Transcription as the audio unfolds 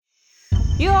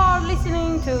You are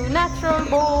listening to Natural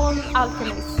Born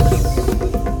Alchemists.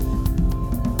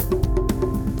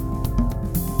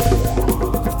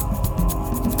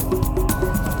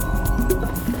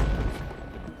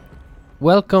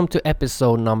 Welcome to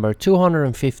episode number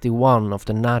 251 of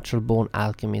the Natural Born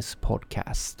Alchemist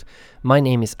podcast. My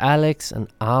name is Alex and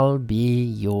I'll be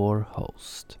your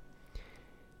host.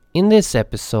 In this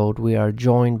episode we are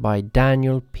joined by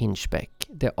Daniel Pinchbeck,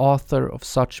 the author of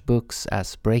such books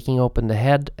as Breaking Open the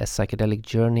Head, A Psychedelic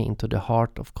Journey into the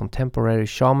Heart of Contemporary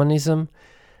Shamanism,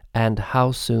 and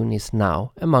How Soon Is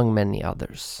Now, among many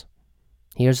others.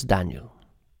 Here's Daniel.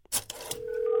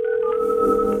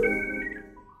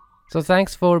 So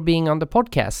thanks for being on the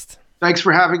podcast. Thanks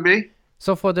for having me.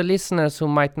 So for the listeners who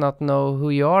might not know who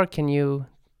you are, can you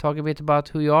talk a bit about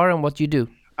who you are and what you do?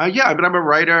 I'm a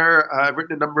writer. I've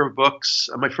written a number of books.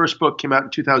 My first book came out in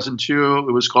 2002.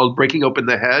 It was called Breaking Open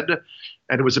the Head,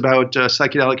 and it was about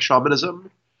psychedelic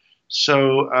shamanism.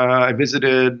 So I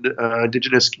visited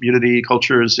indigenous community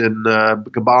cultures in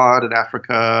Gabon in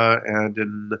Africa and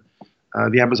in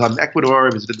the Amazon in Ecuador. I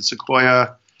visited the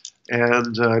Sequoia,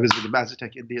 and I visited the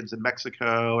Mazatec Indians in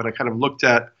Mexico, and I kind of looked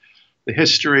at the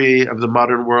history of the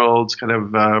modern world's kind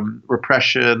of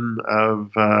repression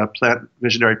of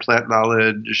visionary plant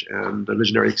knowledge and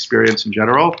visionary experience in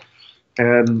general,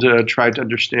 and tried to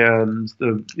understand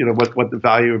what the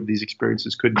value of these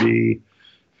experiences could be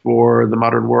for the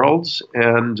modern world.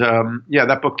 And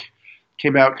that book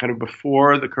came out kind of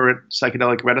before the current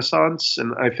psychedelic renaissance,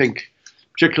 and I think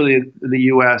particularly in the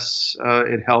U.S.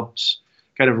 It helped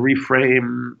kind of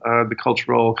reframe the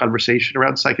cultural conversation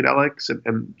around psychedelics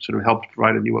and sort of helped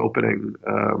provide a new opening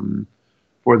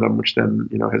for them, which then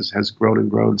has grown and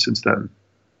grown since then.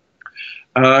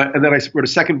 And then I wrote a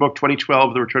second book,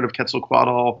 2012, The Return of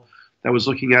Quetzalcoatl, that was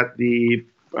looking at the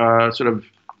sort of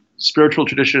spiritual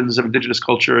traditions of indigenous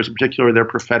cultures, in particular their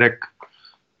prophetic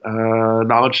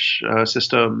knowledge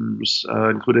systems,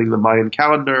 including the Mayan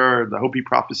calendar, the Hopi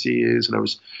prophecies, and I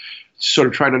was sort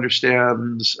of trying to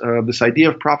understand this idea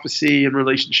of prophecy in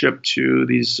relationship to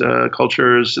these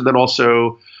cultures, and then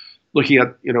also looking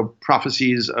at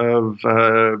prophecies of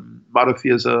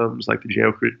monotheisms like the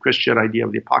Judeo-Christian idea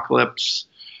of the apocalypse,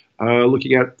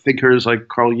 looking at thinkers like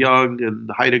Carl Jung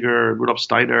and Heidegger and Rudolf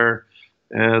Steiner,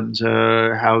 and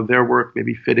how their work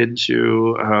maybe fit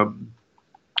into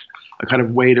a kind of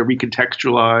way to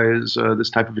recontextualize this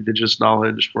type of indigenous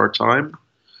knowledge for our time.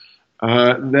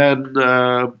 Then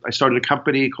I started a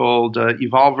company called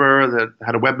Evolver that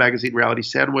had a web magazine, Reality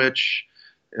Sandwich,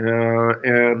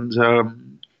 and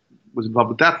was involved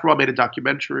with that for a while. Made a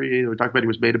documentary. The documentary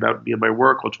was made about me and my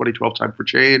work called 2012 Time for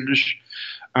Change.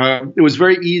 It was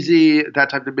very easy at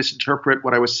that time to misinterpret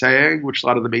what I was saying, which a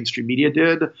lot of the mainstream media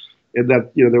did, in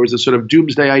that there was a sort of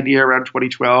doomsday idea around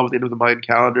 2012, the end of the Mayan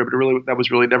calendar, but that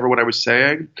was really never what I was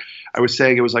saying. I was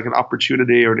saying it was like an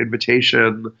opportunity or an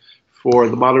invitation for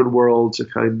the modern world to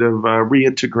kind of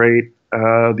reintegrate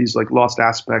these like lost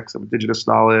aspects of indigenous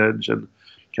knowledge and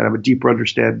kind of a deeper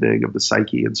understanding of the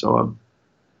psyche and so on.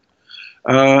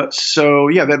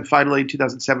 Then finally in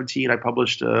 2017, I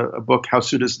published a book, How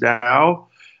Soon Is Now,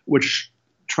 which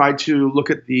tried to look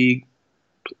at the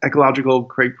ecological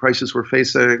crisis we're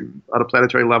facing on a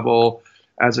planetary level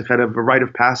as a kind of a rite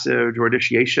of passage or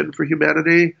initiation for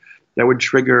humanity that would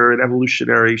trigger an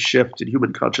evolutionary shift in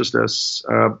human consciousness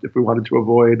if we wanted to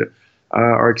avoid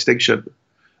our extinction.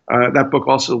 That book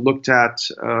also looked at,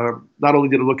 not only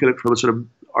did it look at it from a sort of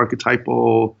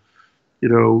archetypal,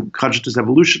 consciousness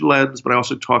evolution lens, but I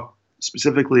also talked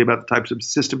specifically about the types of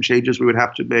system changes we would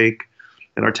have to make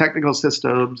in our technical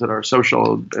systems and our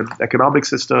social and economic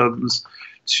systems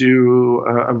to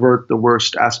avert the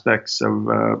worst aspects of,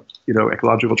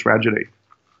 ecological tragedy.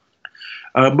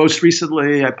 Most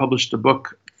recently, I published a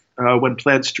book, When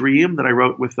Plants Dream, that I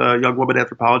wrote with a young woman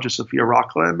anthropologist, Sophia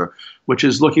Rockland, which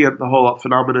is looking at the whole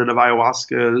phenomenon of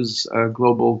ayahuasca's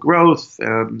global growth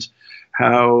and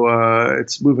how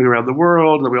it's moving around the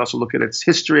world. And we also look at its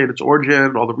history and its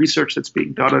origin, all the research that's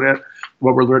being done on it,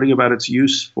 what we're learning about its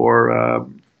use for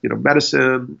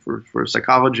medicine, for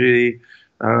psychology,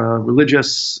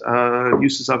 religious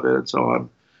uses of it, and so on.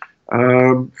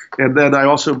 And then I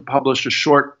also published a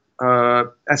short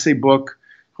essay book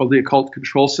called The Occult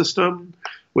Control System,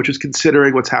 which is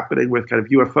considering what's happening with kind of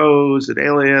UFOs and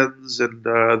aliens and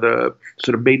the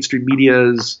sort of mainstream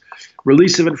media's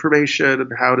release of information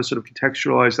and how to sort of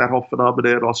contextualize that whole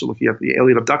phenomenon. Also looking at the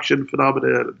alien abduction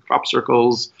phenomenon and crop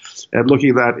circles, and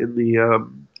looking at that in the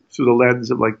through the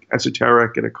lens of like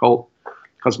esoteric and occult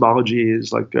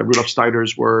cosmologies, like Rudolf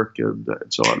Steiner's work and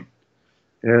so on.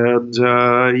 And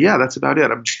that's about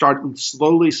it. I'm starting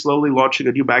slowly launching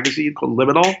a new magazine called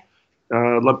Liminal,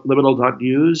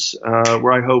 liminal.news,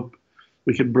 where I hope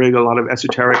we can bring a lot of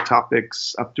esoteric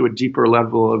topics up to a deeper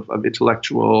level of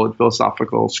intellectual and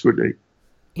philosophical scrutiny.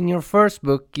 In your first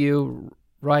book, you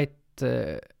write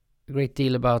a great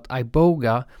deal about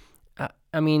iboga.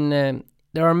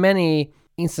 There are many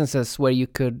instances where you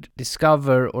could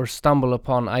discover or stumble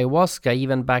upon ayahuasca,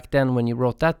 even back then when you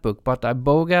wrote that book, but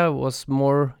iboga was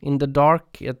more in the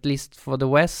dark, at least for the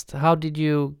West. How did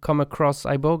you come across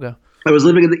iboga? I was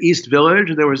living in the East Village,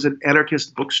 and there was an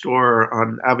anarchist bookstore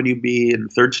on Avenue B in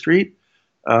 3rd Street,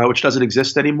 which doesn't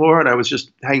exist anymore. And I was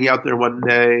just hanging out there one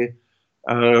day,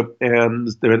 and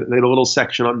they had a little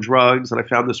section on drugs, and I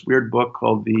found this weird book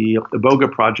called The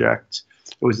Iboga Project.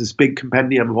 It was this big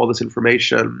compendium of all this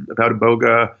information about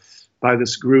iboga by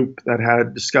this group that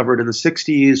had discovered in the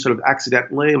 60s, sort of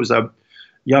accidentally. It was a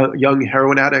young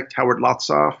heroin addict, Howard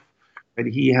Lotsoff,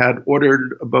 and he had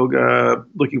ordered iboga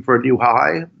looking for a new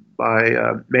high by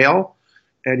mail,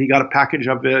 and he got a package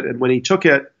of it. And when he took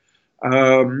it,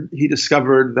 he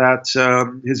discovered that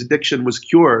his addiction was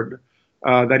cured,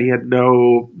 that he had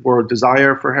no more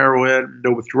desire for heroin,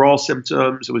 no withdrawal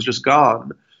symptoms. It was just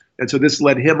gone. And so this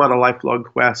led him on a lifelong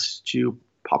quest to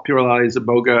popularize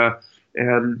iboga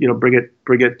and bring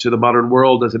it to the modern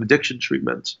world as an addiction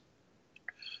treatment.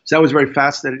 So that was very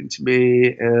fascinating to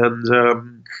me, and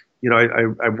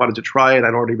I wanted to try it.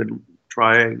 I'd already been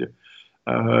trying.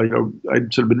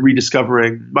 I'd sort of been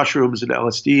rediscovering mushrooms and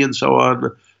LSD and so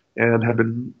on, and had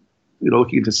been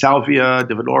looking into salvia,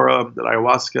 divinorum, and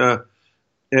ayahuasca.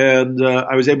 And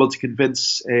I was able to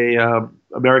convince a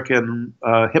American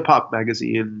hip hop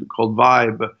magazine called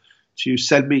Vibe to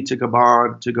send me to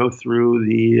Gabon to go through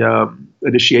the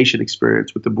initiation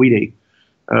experience with the Bwiti.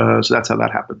 So that's how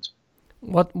that happened.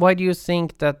 Why do you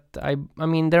think that?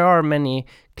 There are many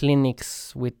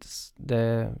clinics with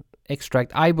the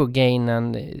extract ibogaine,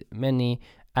 and many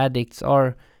addicts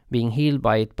are being healed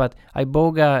by it. But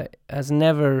iboga has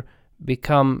never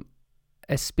become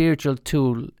a spiritual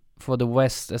tool for the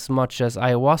West as much as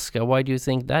ayahuasca. Why do you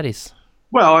think that is?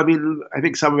 Well, I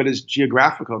think some of it is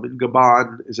geographical.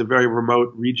 Gabon is a very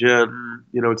remote region.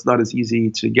 It's not as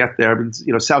easy to get there.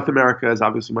 South America is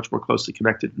obviously much more closely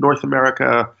connected to North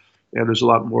America, and there's a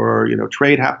lot more,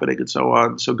 trade happening and so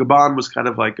on. So Gabon was kind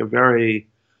of like a very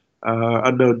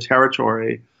unknown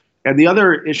territory. And the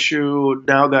other issue,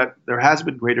 now that there has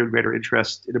been greater and greater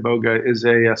interest in iboga, is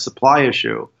a supply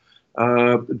issue.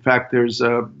 In fact, there's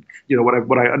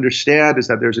what I understand is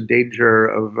that there's a danger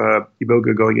of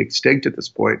iboga going extinct at this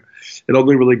point. It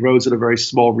only really grows in a very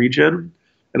small region,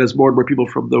 and as more and more people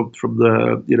from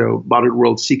the modern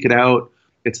world seek it out,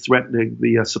 it's threatening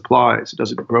the supplies. It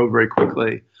doesn't grow very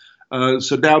quickly.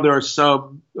 So now there are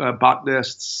some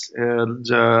botanists and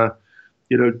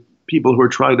people who are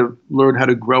trying to learn how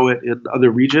to grow it in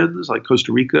other regions like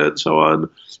Costa Rica and so on,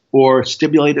 or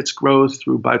stimulate its growth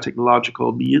through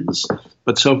biotechnological means.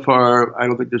 But so far, I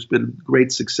don't think there's been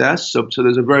great success. So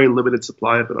there's a very limited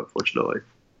supply of it, unfortunately.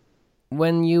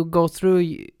 When you go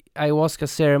through ayahuasca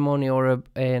ceremony or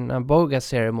an iboga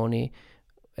ceremony,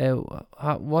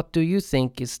 what do you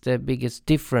think is the biggest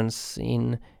difference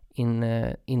in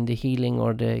the healing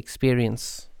or the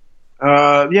experience?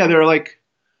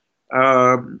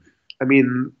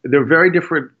 They're very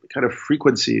different kind of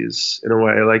frequencies in a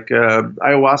way. Like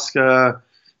ayahuasca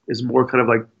is more kind of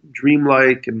like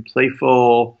dreamlike and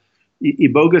playful.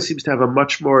 Iboga seems to have a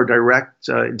much more direct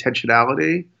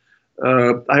intentionality.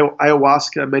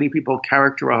 Ayahuasca, many people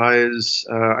characterize,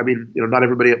 not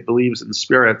everybody believes in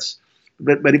spirits,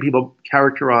 but many people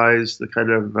characterize the kind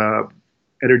of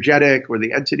energetic or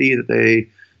the entity that they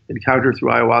encounter through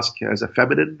ayahuasca as a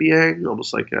feminine being,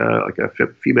 almost like a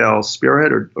female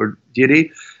spirit or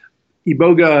deity.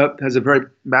 Iboga has a very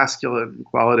masculine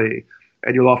quality,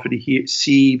 and you'll often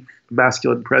see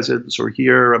masculine presence or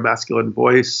hear a masculine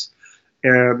voice,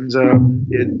 and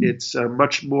it's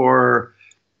much more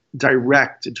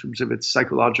direct in terms of its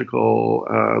psychological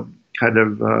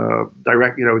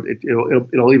direct.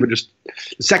 It'll even just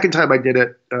the second time I did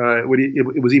it,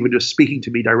 it was even just speaking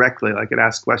to me directly. Like it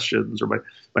asked questions, or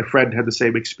my friend had the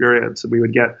same experience, and we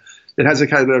would get. It has a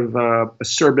kind of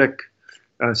acerbic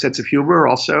sense of humor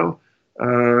also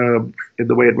in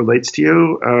the way it relates to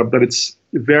you, but it's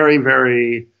very,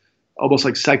 very almost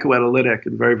like psychoanalytic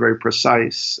and very, very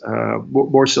precise,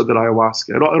 more so than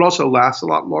ayahuasca. It also lasts a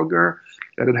lot longer.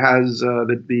 And it has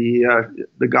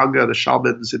the Ganga, the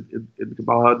shamans in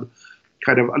Gabon,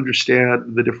 kind of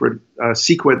understand the different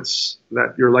sequence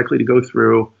that you're likely to go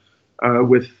through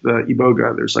with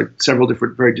iboga. There's like several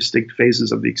different, very distinct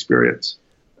phases of the experience.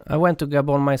 I went to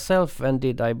Gabon myself and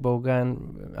did iboga,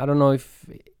 and I don't know if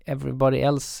everybody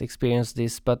else experienced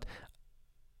this, but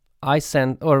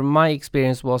my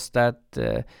experience was that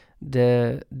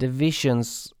the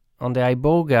visions on the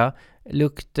iboga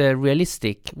looked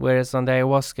realistic, whereas on the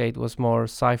ayahuasca it was more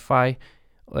sci-fi.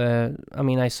 I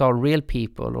mean, I saw real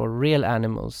people or real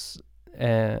animals,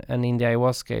 and in the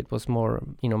ayahuasca it was more,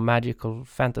 magical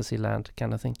fantasy land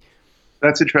kind of thing.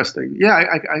 That's interesting.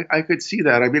 Yeah, I could see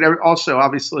that. I mean, also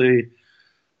obviously,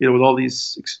 with all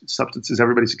these substances,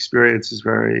 everybody's experience is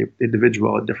very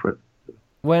individual and different.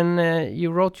 When you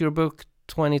wrote your book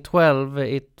 2012,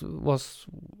 it was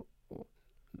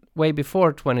way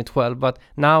before 2012, but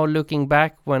now looking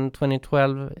back when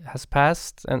 2012 has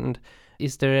passed, and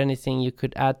is there anything you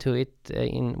could add to it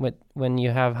when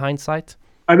you have hindsight?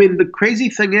 I mean, the crazy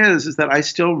thing is that I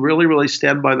still really, really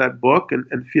stand by that book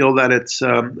and feel that it's,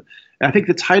 I think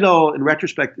the title in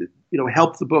retrospect,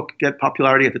 helped the book get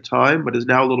popularity at the time, but is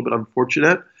now a little bit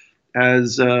unfortunate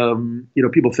as,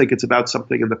 people think it's about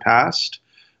something in the past.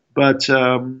 But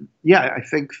I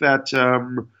think that,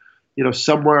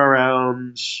 somewhere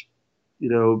around,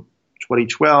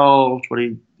 2012,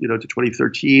 to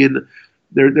 2013,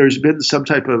 there's been some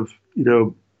type of,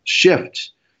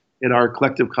 shift in our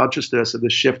collective consciousness, and the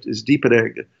shift is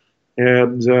deepening.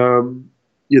 And,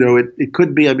 it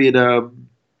could be,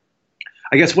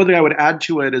 I guess one thing I would add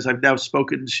to it is I've now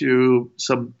spoken to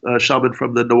some shaman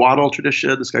from the Nahuatl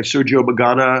tradition, this guy Sergio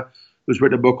Magana, who's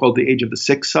written a book called The Age of the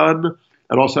Sixth Sun.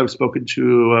 And also I've spoken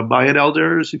to Mayan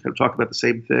elders who kind of talk about the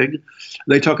same thing. And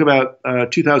they talk about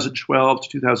 2012 to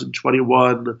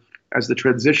 2021 as the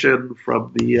transition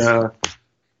from the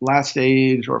last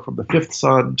age, or from the fifth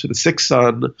sun to the sixth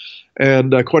sun.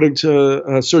 And according to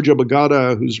Sergio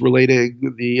Magana, who's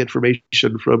relating the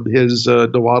information from his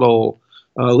Nahuatl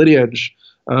lineage,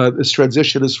 this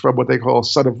transition is from what they call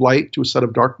son of light to a son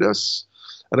of darkness.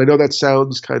 And I know that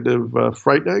sounds kind of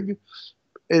frightening.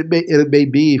 It may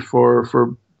be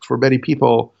for many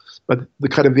people, but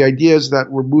the idea is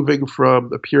that we're moving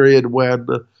from a period when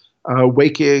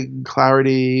waking,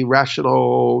 clarity,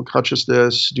 rational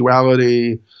consciousness,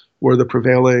 duality were the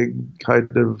prevailing kind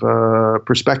of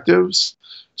perspectives,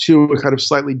 to a kind of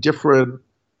slightly different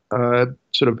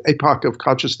sort of epoch of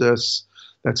consciousness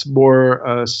that's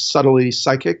more subtly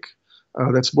psychic,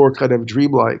 that's more kind of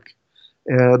dreamlike.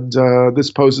 And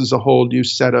this poses a whole new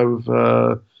set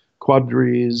of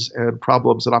quandaries and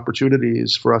problems and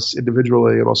opportunities for us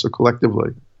individually and also collectively.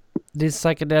 This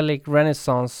psychedelic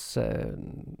renaissance,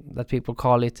 that people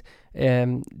call it,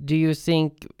 do you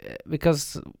think,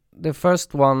 because the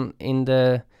first one in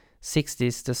the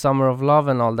 60s, the Summer of Love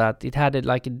and all that, it had a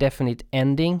definite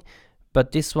ending,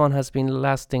 but this one has been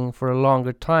lasting for a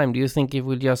longer time. Do you think it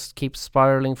will just keep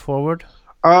spiraling forward?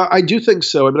 I do think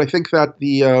so. I think that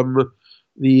the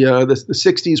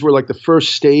 60s were the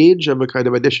first stage of a kind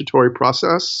of initiatory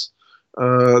process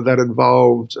that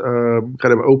involved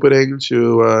kind of opening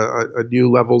to a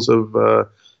new levels of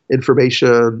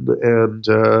information and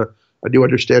a new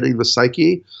understanding of the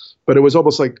psyche. But it was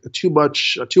almost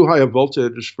too high a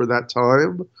voltage for that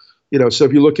time. So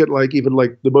if you look at even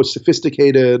the most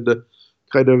sophisticated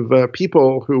kind of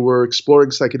people who were exploring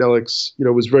psychedelics, it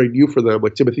was very new for them,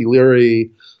 like Timothy Leary,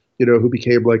 who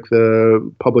became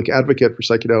the public advocate for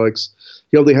psychedelics.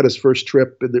 He only had his first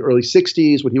trip in the early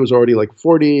 60s when he was already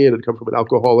 40 and had come from an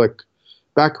alcoholic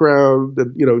background.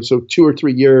 And, so 2 or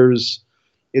 3 years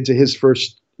into his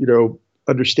first,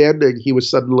 understanding, he was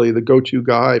suddenly the go-to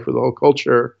guy for the whole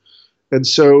culture. And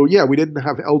so, we didn't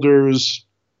have elders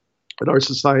in our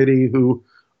society who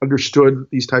understood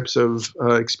these types of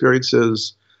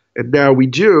experiences. And now we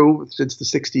do. Since the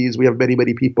 60s, we have many,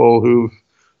 many people who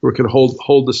can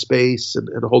hold the space and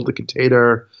hold the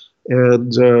container.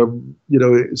 And,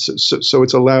 so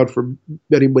it's allowed for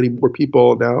many, many more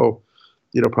people now,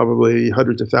 probably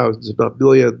hundreds of thousands, if not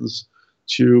millions,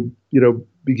 to,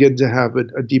 begin to have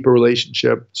a deeper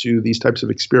relationship to these types of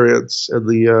experience and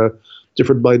the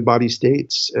different mind-body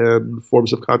states and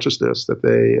forms of consciousness that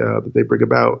they bring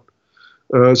about.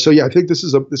 I think this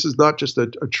is not just a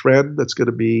trend that's going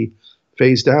to be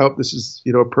phased out. This is,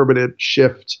 a permanent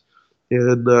shift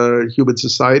in human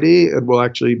society, and will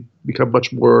actually become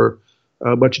much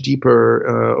deeper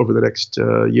over the next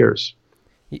years.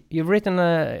 You've written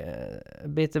a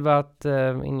bit about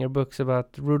in your books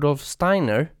about Rudolf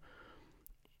Steiner.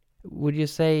 Would you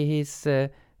say his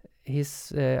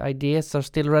ideas are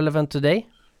still relevant today?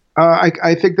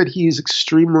 I think that he's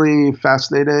extremely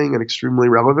fascinating and extremely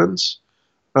relevant,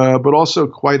 but also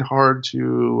quite hard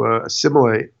to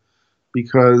assimilate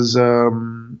because,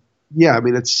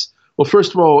 it's. Well,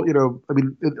 first of all, in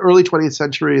the early 20th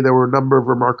century, there were a number of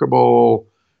remarkable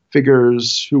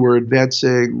figures who were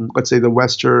advancing, let's say, the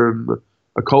Western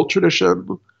occult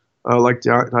tradition. like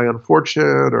Diane Fortune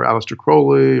or Aleister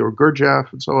Crowley or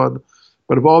Gurdjieff and so on.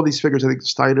 But of all these figures, I think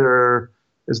Steiner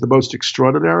is the most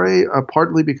extraordinary,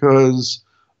 partly because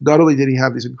not only did he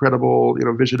have these incredible,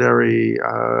 visionary,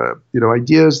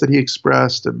 ideas that he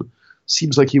expressed, and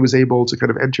seems like he was able to kind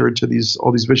of enter into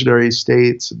all these visionary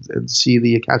states and see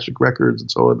the Akashic records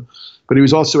and so on. But he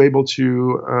was also able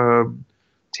to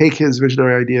take his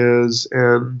visionary ideas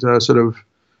and sort of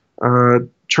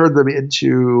turn them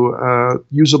into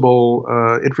usable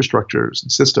infrastructures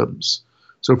and systems.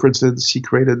 So, for instance, he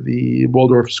created the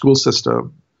Waldorf school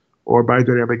system or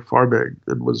biodynamic farming,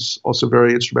 and was also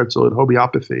very instrumental in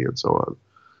homeopathy and so on.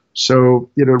 So,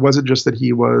 it wasn't just that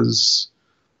he was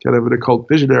kind of an occult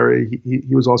visionary.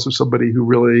 He was also somebody who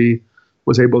really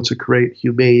was able to create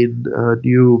humane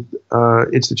new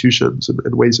institutions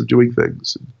and ways of doing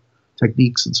things, and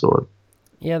techniques and so on.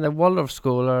 Yeah, the Waldorf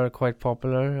school are quite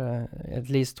popular, at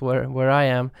least where I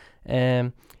am.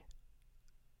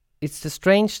 It's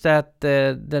strange that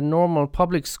the normal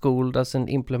public school doesn't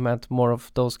implement more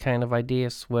of those kind of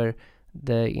ideas, where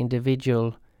the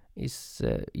individual is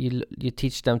you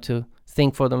teach them to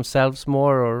think for themselves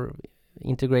more or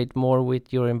integrate more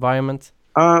with your environment.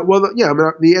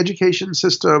 The education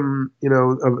system,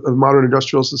 of modern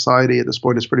industrial society at this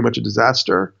point is pretty much a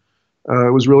disaster.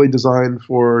 It was really designed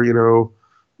for,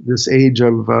 this age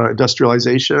of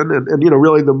industrialization, and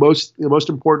really the most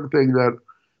important thing that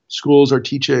schools are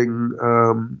teaching,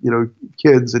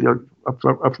 kids and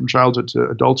up from childhood to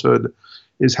adulthood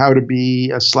is how to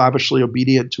be slavishly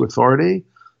obedient to authority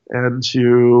and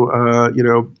to,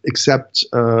 accept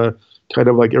kind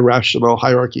of like irrational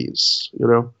hierarchies,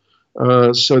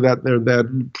 so that they're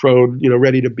then prone,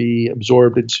 ready to be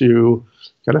absorbed into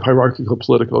kind of hierarchical,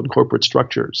 political, and corporate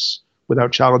structures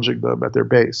without challenging them at their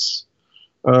base.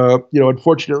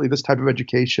 Unfortunately, this type of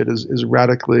education is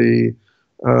radically,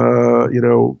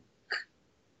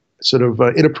 sort of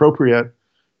inappropriate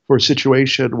for a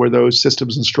situation where those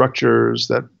systems and structures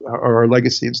that are our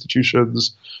legacy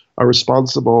institutions are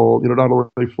responsible, not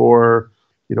only for,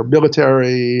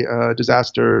 military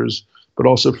disasters, but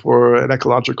also for an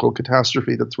ecological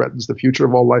catastrophe that threatens the future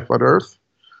of all life on Earth.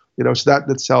 So that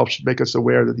in itself should make us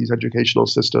aware that these educational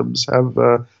systems have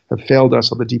failed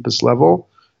us on the deepest level.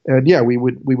 And yeah, we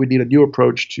would need a new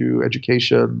approach to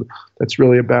education that's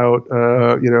really about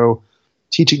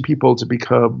teaching people to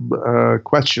become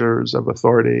questioners of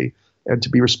authority and to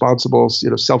be responsible,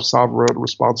 self-sovereign,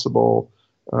 responsible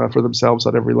for themselves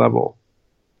on every level.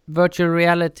 Virtual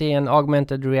reality and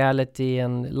augmented reality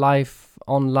and life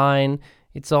online,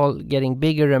 it's all getting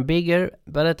bigger and bigger,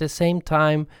 but at the same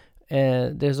time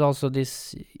there's also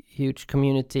this huge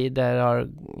community that are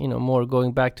more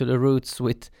going back to the roots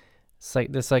with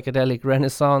the psychedelic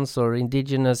renaissance or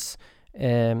indigenous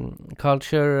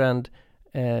culture, and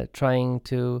trying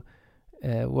to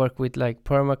work with like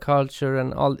permaculture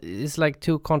and all. It's like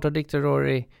two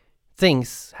contradictory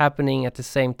things happening at the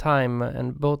same time,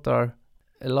 and both are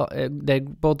they're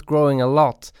both growing a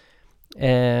lot.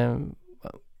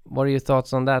 What are your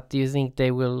thoughts on that? Do you think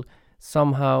they will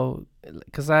somehow,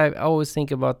 because I always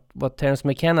think about what Terence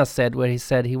McKenna said, where he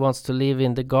said he wants to live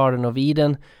in the Garden of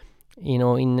Eden,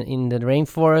 in the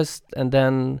rainforest, and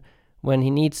then when he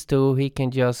needs to, he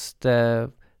can just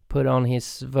put on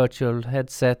his virtual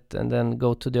headset and then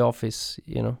go to the office.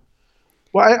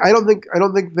 Well, I don't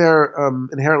think they're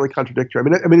inherently contradictory.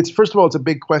 I mean, it's first of all, it's a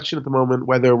big question at the moment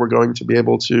whether we're going to be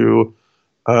able to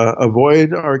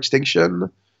avoid our extinction,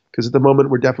 because at the moment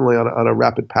we're definitely on a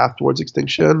rapid path towards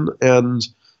extinction, and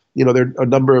there are a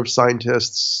number of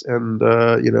scientists and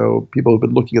people who've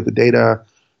been looking at the data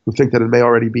who think that it may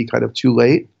already be kind of too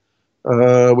late,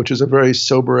 which is a very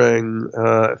sobering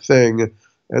thing,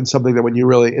 and something that when you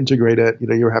really integrate it,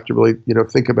 you have to really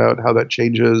think about how that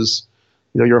changes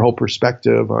your whole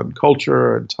perspective on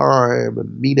culture and time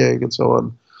and meaning and so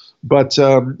on. But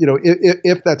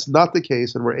if that's not the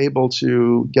case, and we're able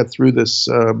to get through this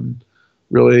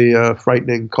really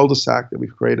frightening cul-de-sac that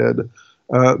we've created,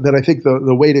 then I think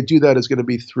the way to do that is going to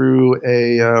be through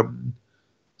a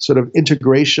sort of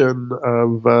integration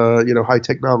of high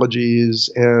technologies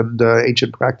and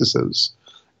ancient practices.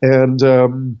 And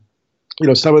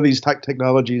some of these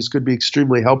technologies could be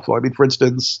extremely helpful. I mean, for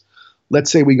instance, let's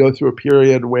say we go through a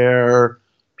period where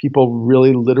people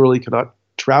really literally cannot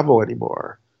travel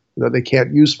anymore. They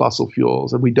can't use fossil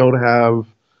fuels, and we don't have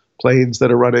planes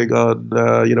that are running on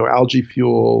algae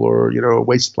fuel or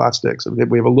waste plastics. I mean,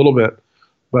 we have a little bit,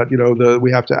 but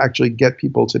we have to actually get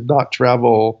people to not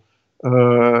travel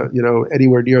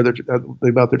anywhere near the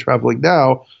amount they're traveling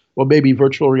now. well, maybe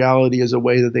virtual reality is a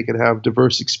way that they can have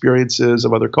diverse experiences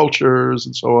of other cultures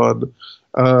and so on.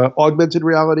 Augmented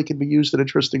reality can be used in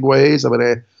interesting ways. I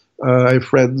mean, I have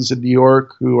friends in New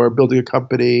York who are building a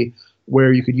company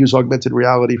where you could use augmented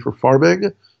reality for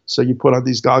farming. So you put on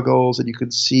these goggles and you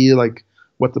can see like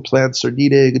what the plants are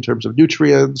needing in terms of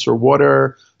nutrients or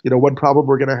water. One problem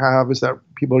we're going to have is that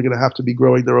people are going to have to be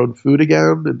growing their own food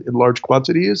again in large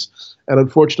quantities. And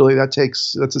unfortunately, that's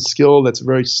a skill that's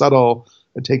very subtle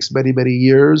and takes many, many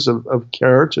years of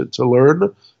care to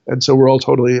learn. And so we're all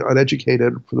totally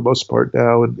uneducated for the most part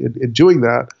now in doing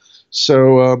that.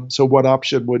 So one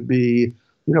option would be,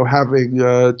 having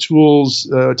tools,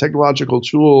 technological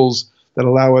tools that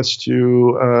allow us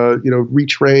to,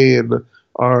 retrain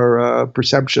our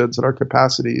perceptions and our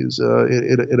capacities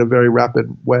in a very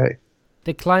rapid way.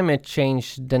 The climate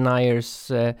change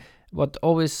deniers, what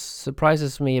always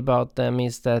surprises me about them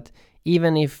is that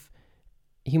even if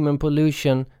human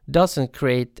pollution doesn't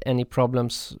create any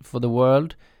problems for the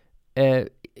world,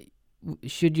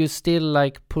 should you still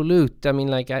like pollute? I mean,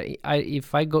 like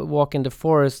if I go walk in the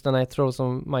forest and I throw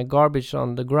my garbage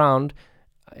on the ground,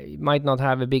 it might not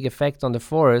have a big effect on the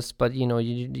forest, but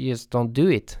you just don't do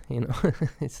it.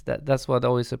 That's what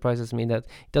always surprises me, that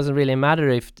it doesn't really matter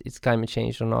if it's climate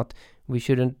change or not. We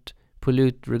shouldn't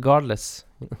pollute regardless.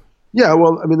 Yeah,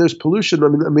 well, I mean, there's pollution.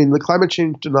 I mean, the climate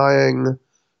change denying,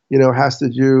 has to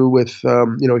do with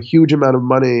a huge amount of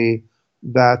money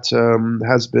that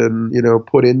has been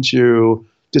put into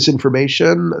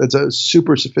disinformation. It's a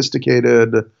super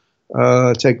sophisticated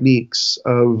techniques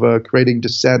of creating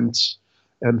dissent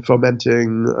and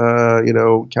fomenting,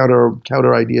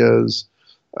 counter ideas.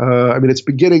 I mean, it's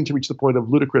beginning to reach the point of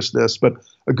ludicrousness. But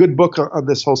a good book on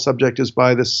this whole subject is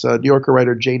by this New Yorker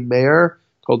writer Jane Mayer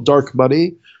called Dark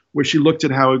Money, where she looked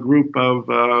at how a group of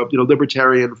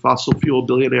libertarian fossil fuel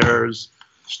billionaires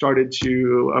started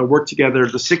to work together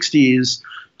in the 60s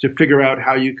to figure out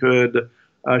how you could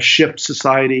shift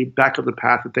society back on the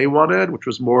path that they wanted, which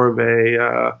was more of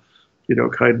a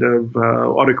kind of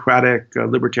autocratic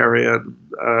libertarian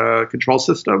control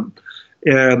system.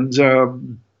 And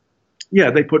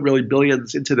they put really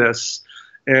billions into this.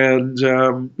 And,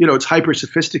 it's hyper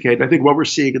sophisticated. I think what we're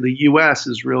seeing in the US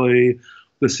is really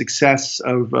the success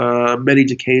of many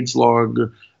decades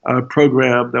long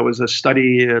program that was a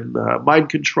study in mind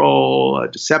control,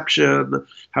 deception,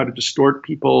 how to distort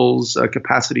people's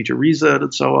capacity to reason,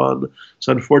 and so on.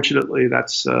 So unfortunately,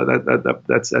 that's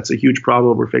a huge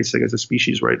problem we're facing as a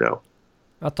species right now.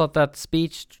 I thought that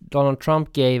speech Donald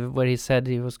Trump gave, where he said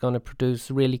he was going to produce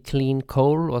really clean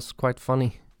coal, was quite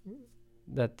funny.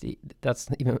 That's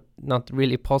even not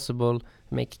really possible to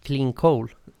make clean coal.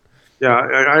 Yeah,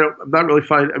 I'm not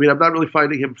really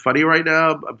finding him funny right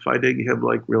now. I'm finding him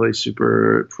like really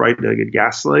super frightening and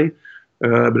ghastly.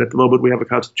 But at the moment, we have a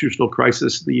constitutional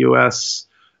crisis in the U.S.,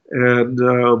 and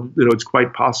it's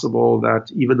quite possible that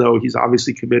even though he's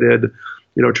obviously committed,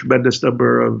 a tremendous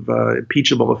number of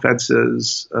impeachable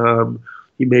offenses,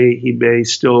 he may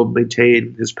still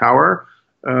maintain his power,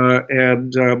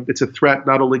 and it's a threat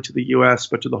not only to the U.S.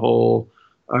 but to the whole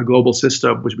global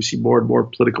system, which we see more and more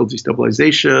political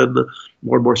destabilization,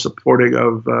 more and more supporting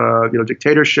of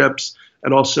dictatorships,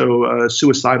 and also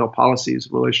suicidal policies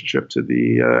in relationship to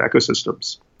the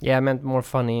ecosystems. Yeah, I meant more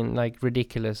funny in like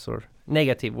ridiculous or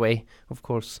negative way, of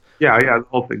course. Yeah. The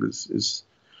whole thing is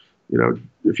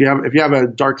if you have a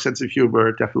dark sense of humor,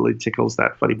 it definitely tickles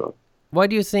that funny bone. Why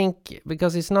do you think?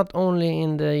 Because it's not only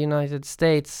in the United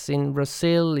States, in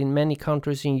Brazil, in many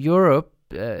countries in Europe.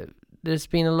 There's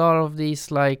been a lot of these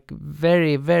like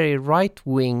very, very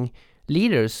right-wing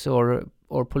leaders or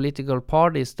political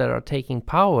parties that are taking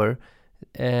power,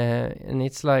 and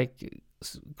it's like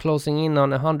closing in on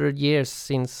 100 years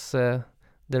since the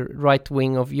right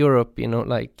wing of Europe.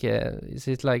 Is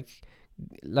it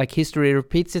like history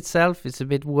repeats itself? It's a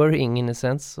bit worrying in a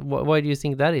sense. Why do you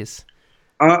think that is?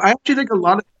 I actually think a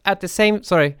lot of at the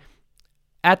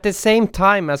same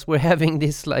time as we're having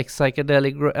this like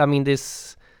psychedelic. I mean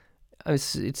this.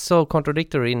 It's so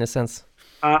contradictory in a sense.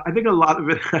 I think a lot of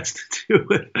it has to do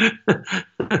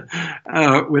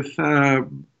with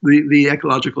the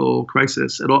ecological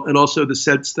crisis, and also the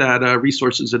sense that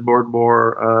resources are more and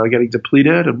more getting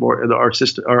depleted, and our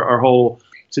system, our whole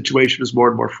situation is more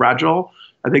and more fragile.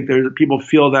 I think people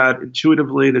feel that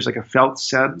intuitively. There's like a felt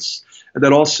sense. And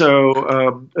then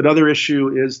also another issue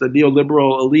is the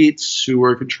neoliberal elites who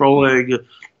were controlling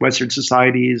Western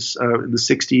societies in the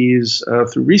 60s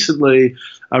through recently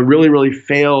really, really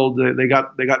failed. They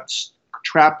got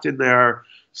trapped in their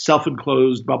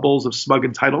self-enclosed bubbles of smug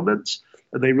entitlement,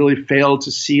 and they really failed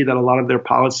to see that a lot of their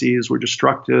policies were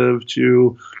destructive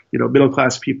to middle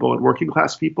class people and working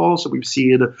class people. So we've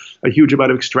seen a huge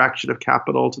amount of extraction of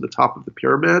capital to the top of the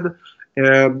pyramid,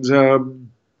 and so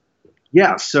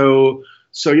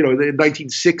in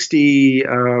 1960.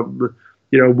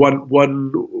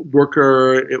 One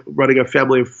worker running a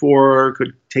family of four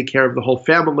could take care of the whole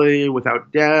family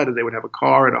without debt, and they would have a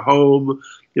car and a home.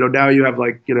 Now you have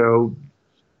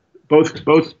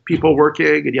both people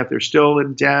working, and yet they're still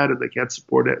in debt, and they can't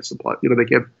support it.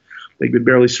 They can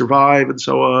barely survive, and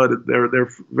so on. And they're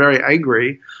very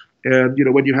angry. And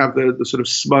when you have the sort of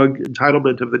smug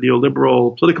entitlement of the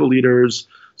neoliberal political leaders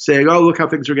saying, "Oh, look how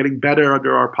things are getting better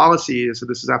under our policies," and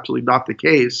this is absolutely not the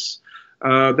case.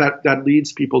 That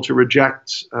leads people to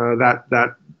reject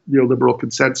that neoliberal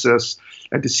consensus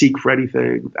and to seek for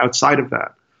anything outside of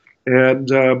that. And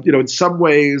in some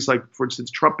ways, like for instance,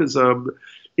 Trumpism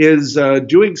is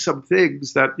doing some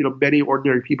things that many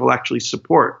ordinary people actually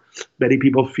support. Many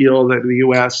people feel that in the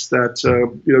U.S. that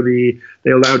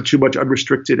they allowed too much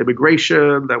unrestricted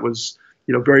immigration. That was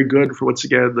very good for, once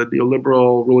again, the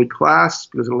neoliberal ruling class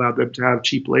because it allowed them to have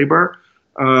cheap labor.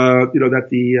 That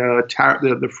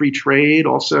the free trade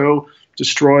also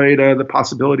destroyed the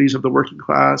possibilities of the working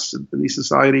class in these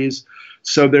societies.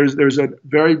 So there's a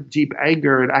very deep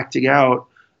anger and acting out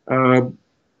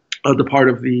on the part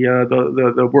of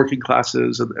the working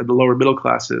classes and the lower middle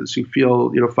classes who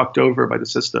feel fucked over by the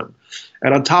system.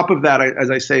 And on top of that,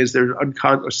 as I say, is there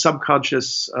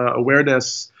subconscious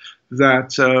awareness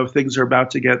that things are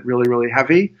about to get really, really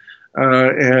heavy.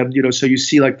 So you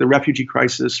see like the refugee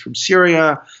crisis from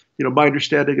Syria. My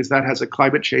understanding is that has a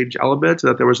climate change element,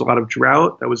 that there was a lot of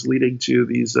drought that was leading to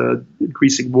these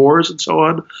increasing wars and so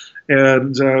on.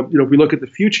 And if we look at the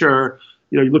future,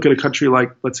 you look at a country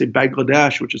like, let's say,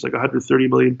 Bangladesh, which is like 130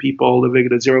 million people living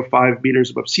at 0.5 meters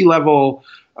above sea level.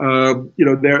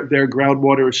 Their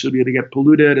groundwater is soon going to get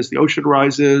polluted as the ocean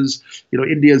rises.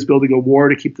 India is building a war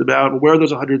to keep them out. Where are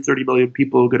those 130 million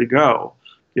people going to go?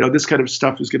 This kind of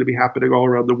stuff is going to be happening all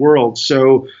around the world.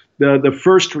 So the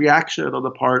first reaction on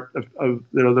the part of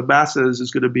the masses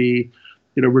is going to be,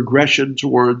 regression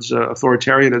towards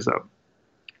authoritarianism.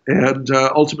 And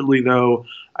ultimately, though,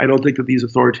 I don't think that these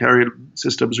authoritarian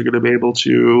systems are going to be able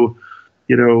to,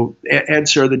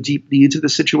 answer the deep needs of the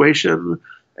situation,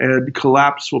 and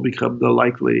collapse will become the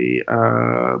likely,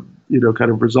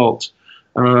 kind of result.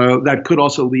 That could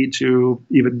also lead to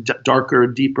even darker,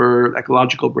 deeper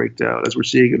ecological breakdown, as we're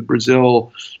seeing in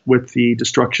Brazil with the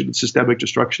systemic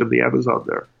destruction of the Amazon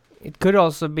there. It could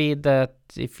also be that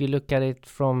if you look at it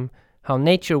from how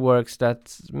nature works,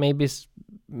 that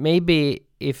maybe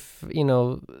if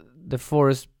the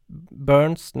forest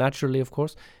burns naturally, of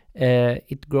course,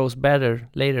 it grows better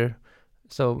later.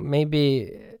 So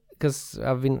maybe, because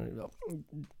I've been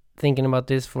thinking about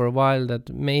this for a while, that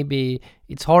maybe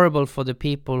it's horrible for the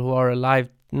people who are alive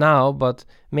now, but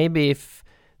maybe if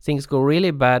things go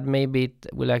really bad, maybe it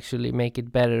will actually make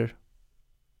it better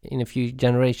in a few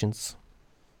generations.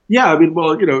 Yeah, I mean,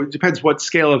 well, it depends what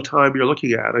scale of time you're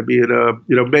looking at. I mean,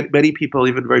 many people,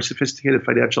 even very sophisticated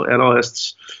financial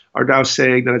analysts, are now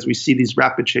saying that as we see these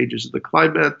rapid changes in the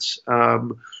climate,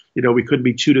 we could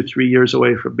be 2 to 3 years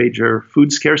away from major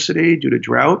food scarcity due to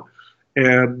drought.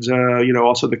 And,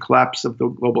 also the collapse of the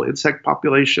global insect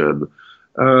population.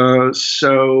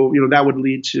 So that would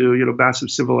lead to, massive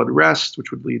civil unrest,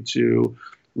 which would lead to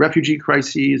refugee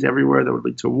crises everywhere. That would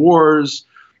lead to wars,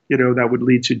 that would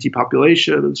lead to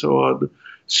depopulation and so on.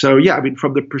 So, yeah, I mean,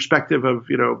 from the perspective of,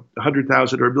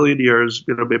 100,000 or a million years,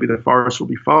 maybe the forest will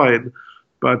be fine.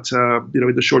 But,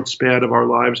 in the short span of our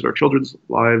lives and our children's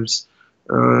lives,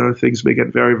 things may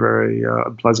get very, very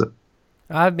unpleasant.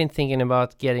 I've been thinking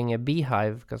about getting a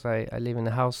beehive because I live in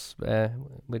a house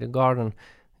with a garden.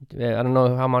 I don't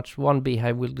know how much one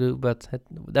beehive will do, but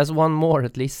that's one more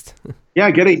at least.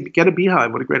 Yeah, get a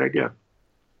beehive. What a great idea.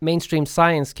 Mainstream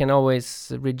science can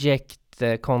always reject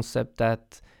the concept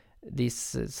that these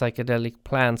psychedelic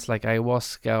plants like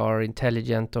ayahuasca are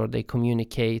intelligent or they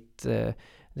communicate.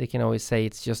 They can always say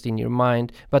it's just in your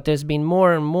mind. But there's been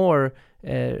more and more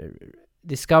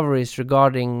discoveries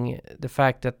regarding the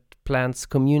fact that plants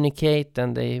communicate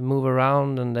and they move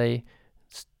around and they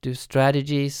do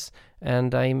strategies,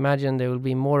 and I imagine there will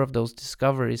be more of those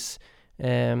discoveries. Do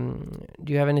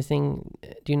you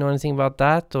know anything about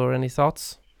that or any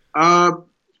thoughts? Yeah,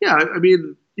 I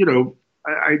mean,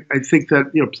 I think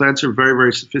that plants are very,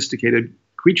 very sophisticated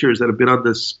creatures that have been on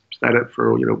this planet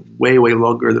for way, way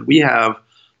longer than we have.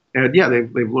 And yeah,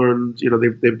 they've learned,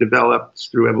 they've developed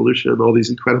through evolution all these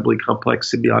incredibly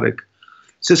complex symbiotic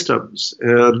systems.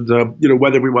 And,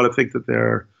 whether we want to think that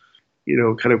they're,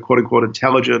 kind of quote unquote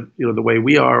intelligent, the way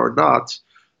we are or not,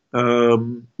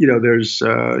 There's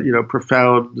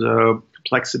profound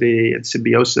complexity and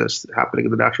symbiosis happening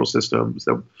in the natural systems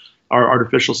that our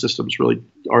artificial systems really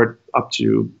aren't up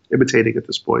to imitating at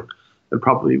this point, and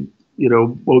probably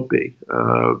won't be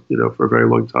for a very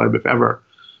long time, if ever.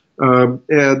 In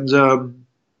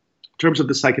terms of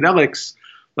the psychedelics,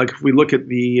 like if we look at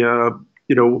the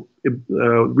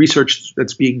research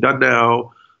that's being done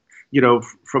now,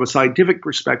 from a scientific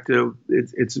perspective,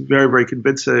 it's very, very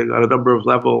convincing on a number of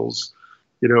levels.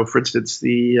 For instance,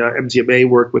 the MDMA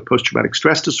work with post-traumatic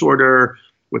stress disorder,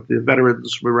 with the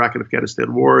veterans from Iraq and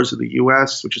Afghanistan wars in the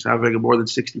U.S., which is having a more than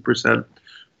 60%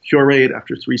 cure rate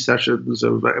after 3 sessions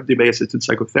of MDMA-assisted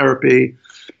psychotherapy.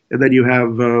 And then you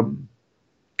have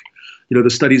the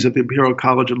studies at the Imperial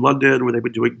College in London, where they've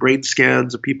been doing brain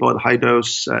scans of people at high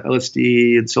dose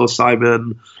LSD and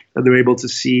psilocybin, and they're able to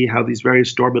see how these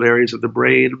various dormant areas of the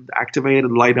brain activate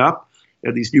and light up,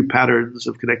 and these new patterns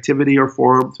of connectivity are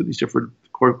formed through these different,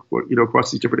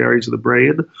 across these different areas of the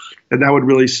brain, and that would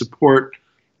really support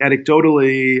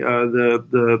anecdotally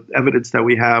the evidence that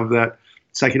we have that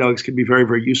psychedelics can be very,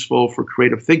 very useful for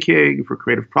creative thinking, for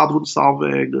creative problem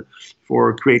solving,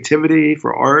 for creativity,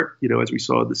 for art, as we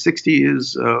saw in the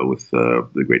 60s with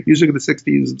the great music of the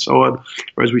 60s and so on,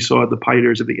 or as we saw in the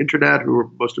pioneers of the internet,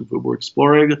 most of whom were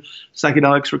exploring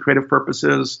psychedelics for creative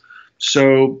purposes.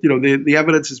 So, the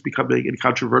evidence is becoming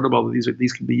incontrovertible that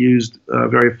these can be used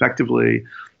very effectively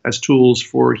as tools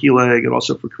for healing and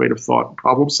also for creative thought and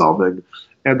problem solving.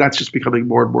 And that's just becoming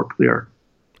more and more clear.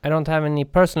 I don't have any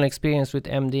personal experience with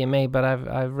MDMA, but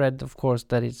I've read, of course,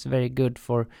 that it's very good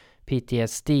for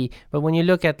PTSD. But when you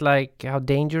look at like how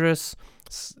dangerous,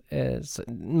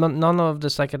 none of the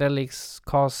psychedelics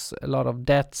cause a lot of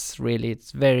deaths. Really,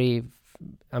 it's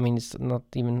it's not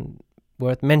even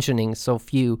worth mentioning. So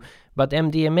few, but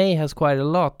MDMA has quite a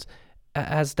lot.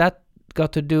 Has that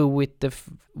got to do with the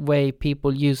way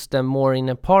people use them more in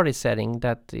a party setting,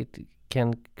 that it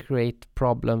can create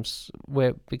problems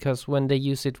because when they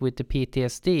use it with the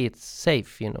PTSD, it's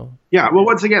safe, Yeah, well,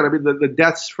 once again, the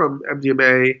deaths from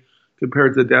MDMA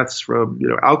compared to the deaths from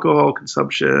alcohol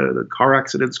consumption and car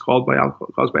accidents caused by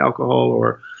alcohol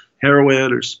or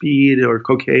heroin or speed or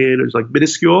cocaine is like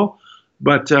minuscule.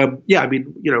 But you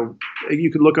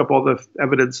can look up all the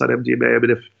evidence on MDMA.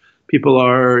 If people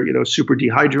are super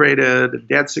dehydrated and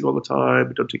dancing all the time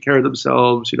and don't take care of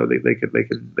themselves,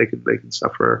 they can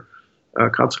suffer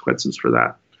consequences for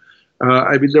that.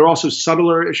 There are also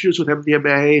subtler issues with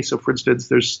MDMA. So, for instance,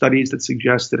 there's studies that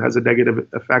suggest it has a negative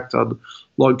effect on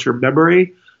long-term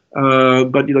memory.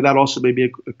 But that also may be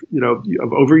of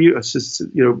overuse,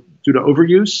 due to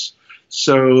overuse.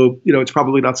 So, it's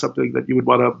probably not something that you would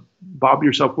want to bomb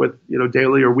yourself with,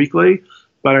 daily or weekly.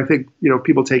 But I think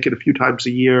people take it a few times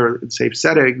a year in safe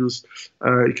settings.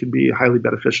 It can be highly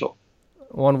beneficial.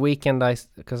 One weekend,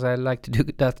 because I like to do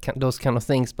those kind of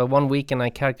things, but one weekend I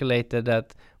calculated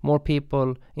that more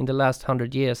people in the last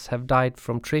 100 years have died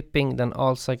from tripping than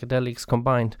all psychedelics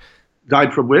combined.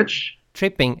 Died from which?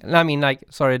 Tripping.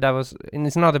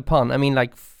 It's not a pun.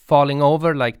 Like falling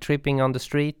over, like tripping on the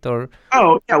street or...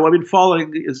 Oh, yeah. Well,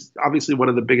 falling is obviously one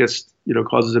of the biggest,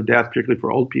 causes of death, particularly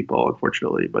for old people,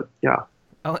 unfortunately. But yeah.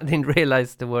 Oh, I didn't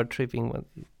realize the word tripping.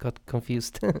 Got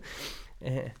confused.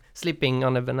 Slipping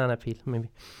on a banana peel, maybe.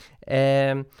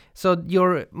 So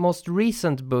your most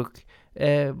recent book,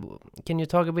 can you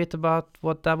talk a bit about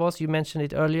what that was? You mentioned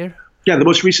it earlier. Yeah, the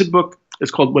most recent book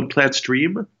is called When Plants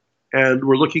Dream, and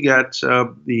we're looking at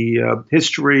the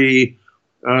history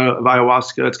of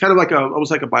ayahuasca. It's kind of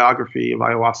almost like a biography of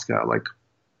ayahuasca, like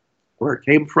where it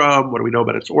came from, what do we know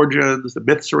about its origins, the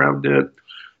myths around it,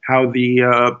 how the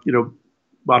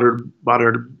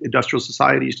modern industrial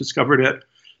societies discovered it.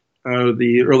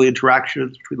 The early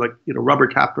interactions between rubber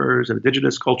tappers and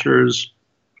indigenous cultures,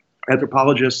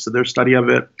 anthropologists and their study of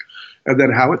it, and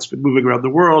then how it's been moving around the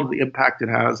world, the impact it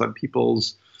has on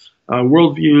people's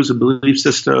worldviews and belief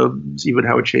systems, even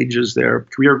how it changes their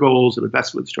career goals and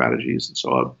investment strategies and so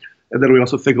on. And then we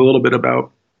also think a little bit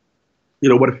about,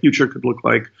 what a future could look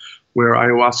like where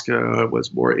ayahuasca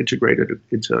was more integrated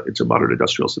into modern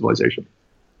industrial civilization.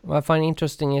 What I find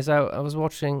interesting is I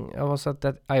was at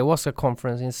that ayahuasca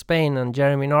conference in Spain, and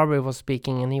Jeremy Narby was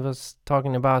speaking, and he was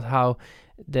talking about how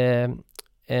the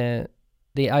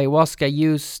ayahuasca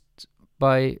used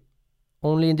by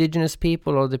only indigenous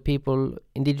people or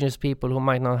indigenous people who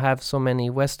might not have so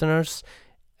many Westerners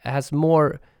has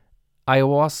more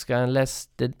ayahuasca and less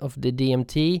of the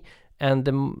DMT, and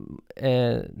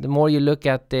the more you look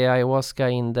at the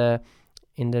ayahuasca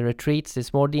in the retreats,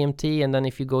 there's more DMT, and then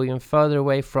if you go even further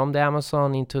away from the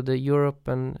Amazon into the Europe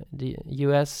and the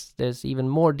US, there's even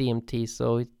more DMT.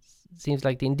 So seems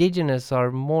like the indigenous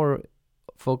are more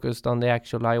focused on the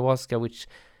actual ayahuasca, which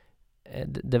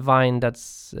the vine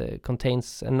that's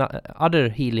contains other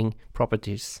healing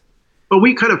properties. But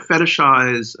we kind of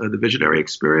fetishize the visionary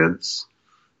experience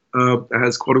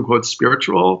as quote unquote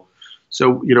spiritual.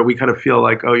 So, you know, we kind of feel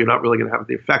like, oh, you're not really going to have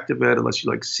the effect of it unless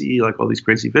you like see like all these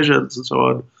crazy visions and so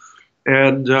on.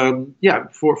 And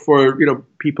for you know,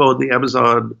 people in the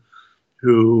Amazon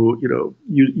who, you know,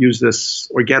 use this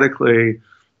organically,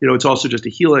 you know, it's also just a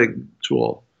healing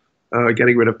tool,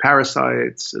 getting rid of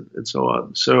parasites and so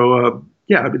on. So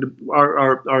I mean,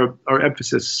 our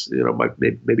emphasis, you know,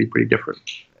 may be pretty different.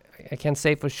 I can't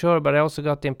say for sure, but I also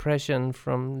got the impression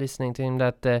from listening to him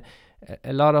that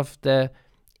a lot of the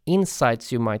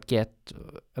insights you might get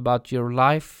about your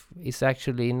life is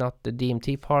actually not the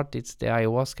DMT part, it's the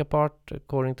ayahuasca part,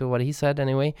 according to what he said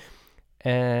anyway.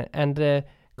 And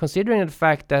considering the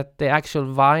fact that the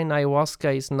actual vine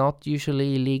ayahuasca is not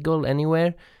usually illegal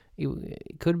anywhere,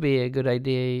 it could be a good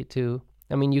idea to,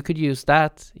 I mean, you could use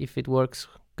that if it works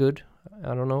good,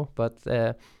 I don't know, but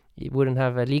it wouldn't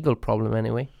have a legal problem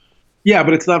anyway. Yeah,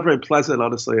 but it's not very pleasant,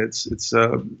 honestly. It's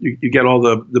you get all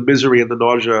the misery and the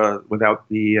nausea without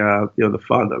the you know, the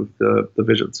fun of the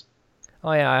visions.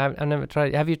 Oh yeah, I never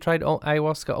tried. Have you tried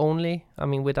ayahuasca only? I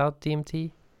mean, without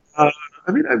DMT? I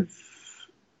mean, I've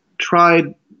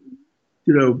tried,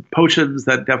 you know, potions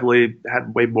that definitely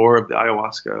had way more of the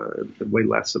ayahuasca and way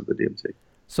less of the DMT.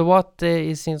 So what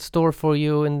is in store for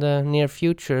you in the near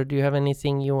future? Do you have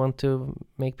anything you want to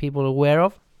make people aware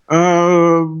of?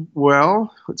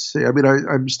 Well, let's see. I mean,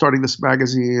 I'm starting this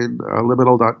magazine,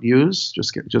 Liminal.news,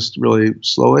 just really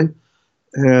slowly.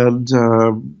 And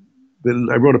then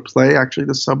I wrote a play actually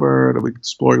this summer, and I'm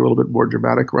exploring a little bit more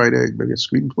dramatic writing, maybe a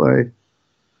screenplay.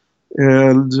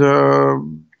 And I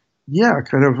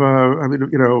mean,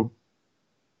 you know,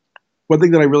 one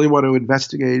thing that I really want to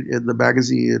investigate in the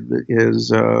magazine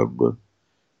is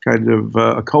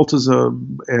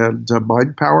occultism and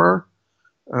mind power.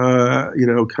 You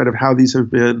know, kind of how these have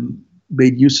been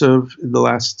made use of in the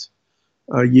last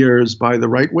years by the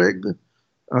right wing.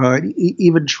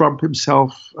 Even Trump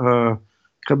himself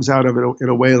comes out of it in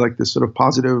a way like this sort of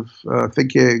positive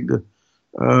thinking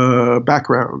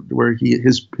background, where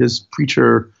his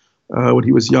preacher when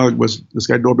he was young was this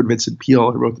guy Norman Vincent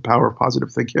Peale, who wrote The Power of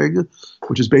Positive Thinking,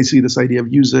 which is basically this idea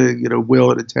of using, you know,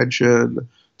 will and intention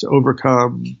to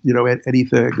overcome, you know,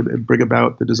 anything and bring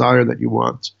about the desire that you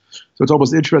want. So it's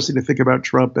almost interesting to think about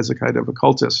Trump as a kind of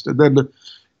occultist. And then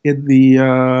in the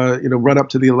run up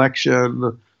to the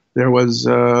election, there was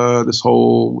this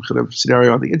whole kind of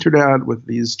scenario on the internet with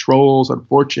these trolls on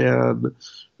 4chan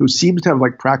who seemed to have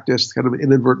like practiced kind of an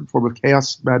inadvertent form of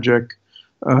chaos magic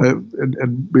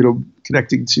and you know,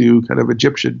 connecting to kind of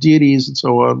Egyptian deities and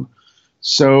so on.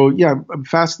 So yeah, I'm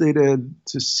fascinated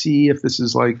to see if this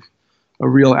is like a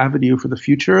real avenue for the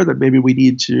future, that maybe we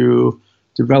need to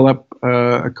develop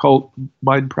occult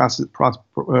mind practices,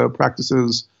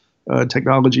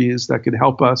 technologies that can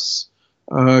help us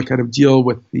kind of deal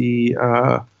with the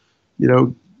you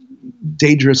know,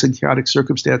 dangerous and chaotic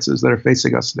circumstances that are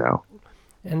facing us now.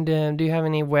 And do you have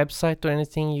any website or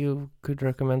anything you could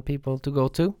recommend people to go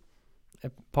to,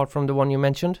 apart from the one you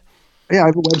mentioned? Yeah, I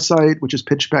have a website, which is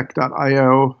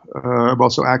pinchbeck.io. I'm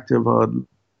also active on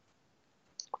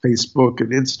Facebook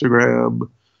and Instagram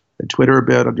and Twitter a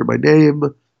bit under my name.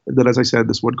 And then, as I said,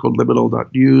 this one called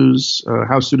liminal.news.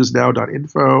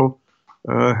 Howsoonasnow.info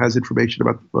has information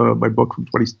about my book from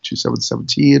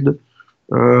 2017.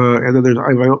 And then I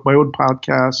have my own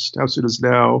podcast, How Soon Is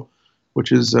Now,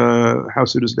 which is How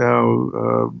Soon Is Now.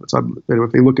 It's on,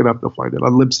 if they look it up, they'll find it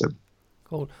on Libsyn.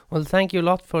 Cool. Well, thank you a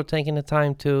lot for taking the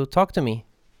time to talk to me.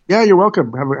 Yeah, you're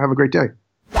welcome. Have a great day.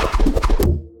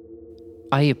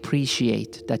 I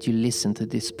appreciate that you listen to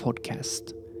this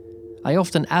podcast. I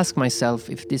often ask myself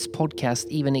if this podcast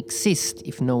even exists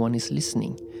if no one is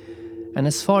listening. And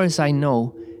as far as I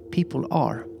know, people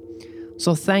are.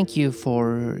 So thank you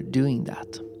for doing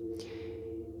that.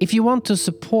 If you want to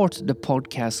support the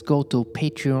podcast, go to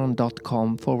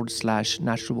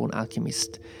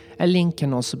patreon.com/naturalbornalchemist. A link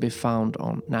can also be found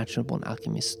on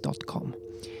naturalbornalchemist.com.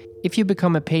 If you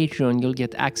become a Patreon, you'll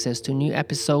get access to new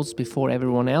episodes before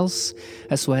everyone else,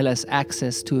 as well as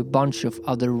access to a bunch of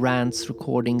other rants,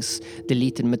 recordings,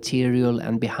 deleted material,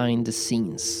 and behind the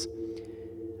scenes.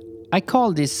 I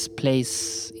call this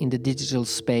place in the digital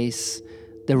space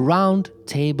the Round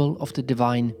Table of the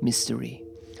Divine Mystery.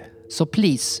 So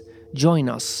please join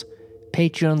us,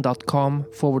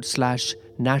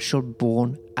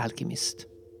 patreon.com/naturalbornalchemist.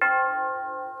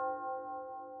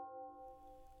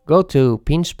 Go to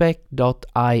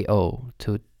pinchbeck.io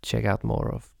to check out more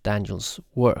of Daniel's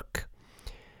work.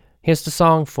 Here's the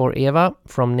song for Eva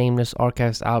from Nameless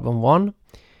Archives album 1.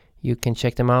 You can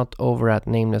check them out over at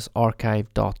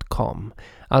namelessarchive.com.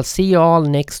 I'll see you all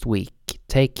next week.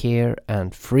 Take care,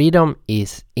 and freedom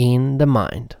is in the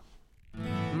mind.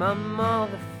 My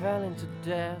mother fell into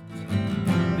debt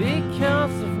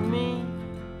because of me,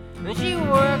 and she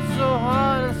worked so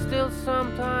hard and still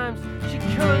sometimes she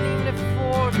couldn't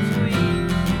afford to eat.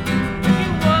 She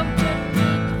wanted me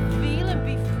to feel and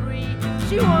be free.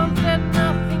 She wanted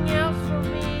nothing else from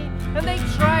me, and they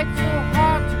tried so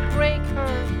hard to break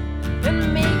her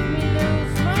and make me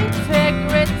lose my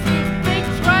integrity. They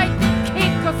tried to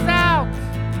kick us out.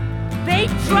 They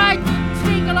tried to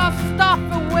take all our stuff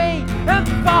away and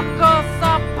fuck us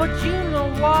up, but you know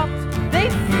what? They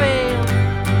failed.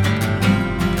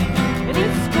 And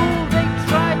in school they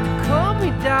tried to calm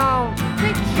me down.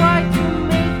 They tried to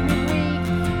make me weak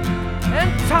and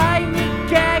tie me,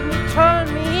 gag me,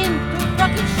 turn me into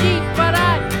fucking sheep, but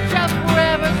I shall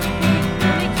forever speak.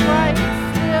 And they tried it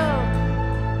still,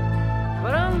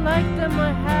 but unlike them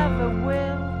I have a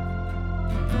will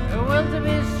to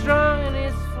be strong, and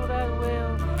it's for that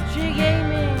will she gave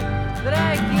me that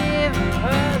I give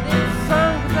her this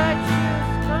song, 'cause I choose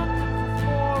not to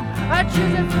perform. I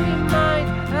choose a free mind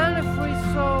and a free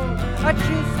soul. I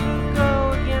choose to go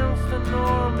against the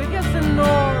norm, because the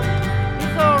norm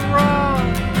is all wrong.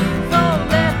 So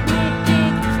let me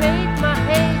dictate my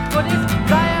hate for this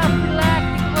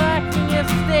diaphylactic lacking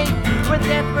estate, where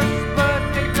that first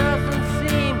birthday doesn't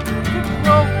seem to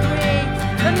procreate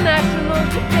the national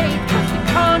debate. 'Cause the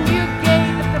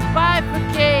conjugate of the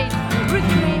bifurcate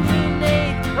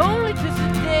recriminate only to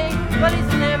sedate, but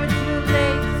it's never too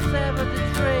late to sever the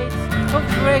traits of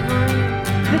Gregory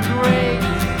the Great.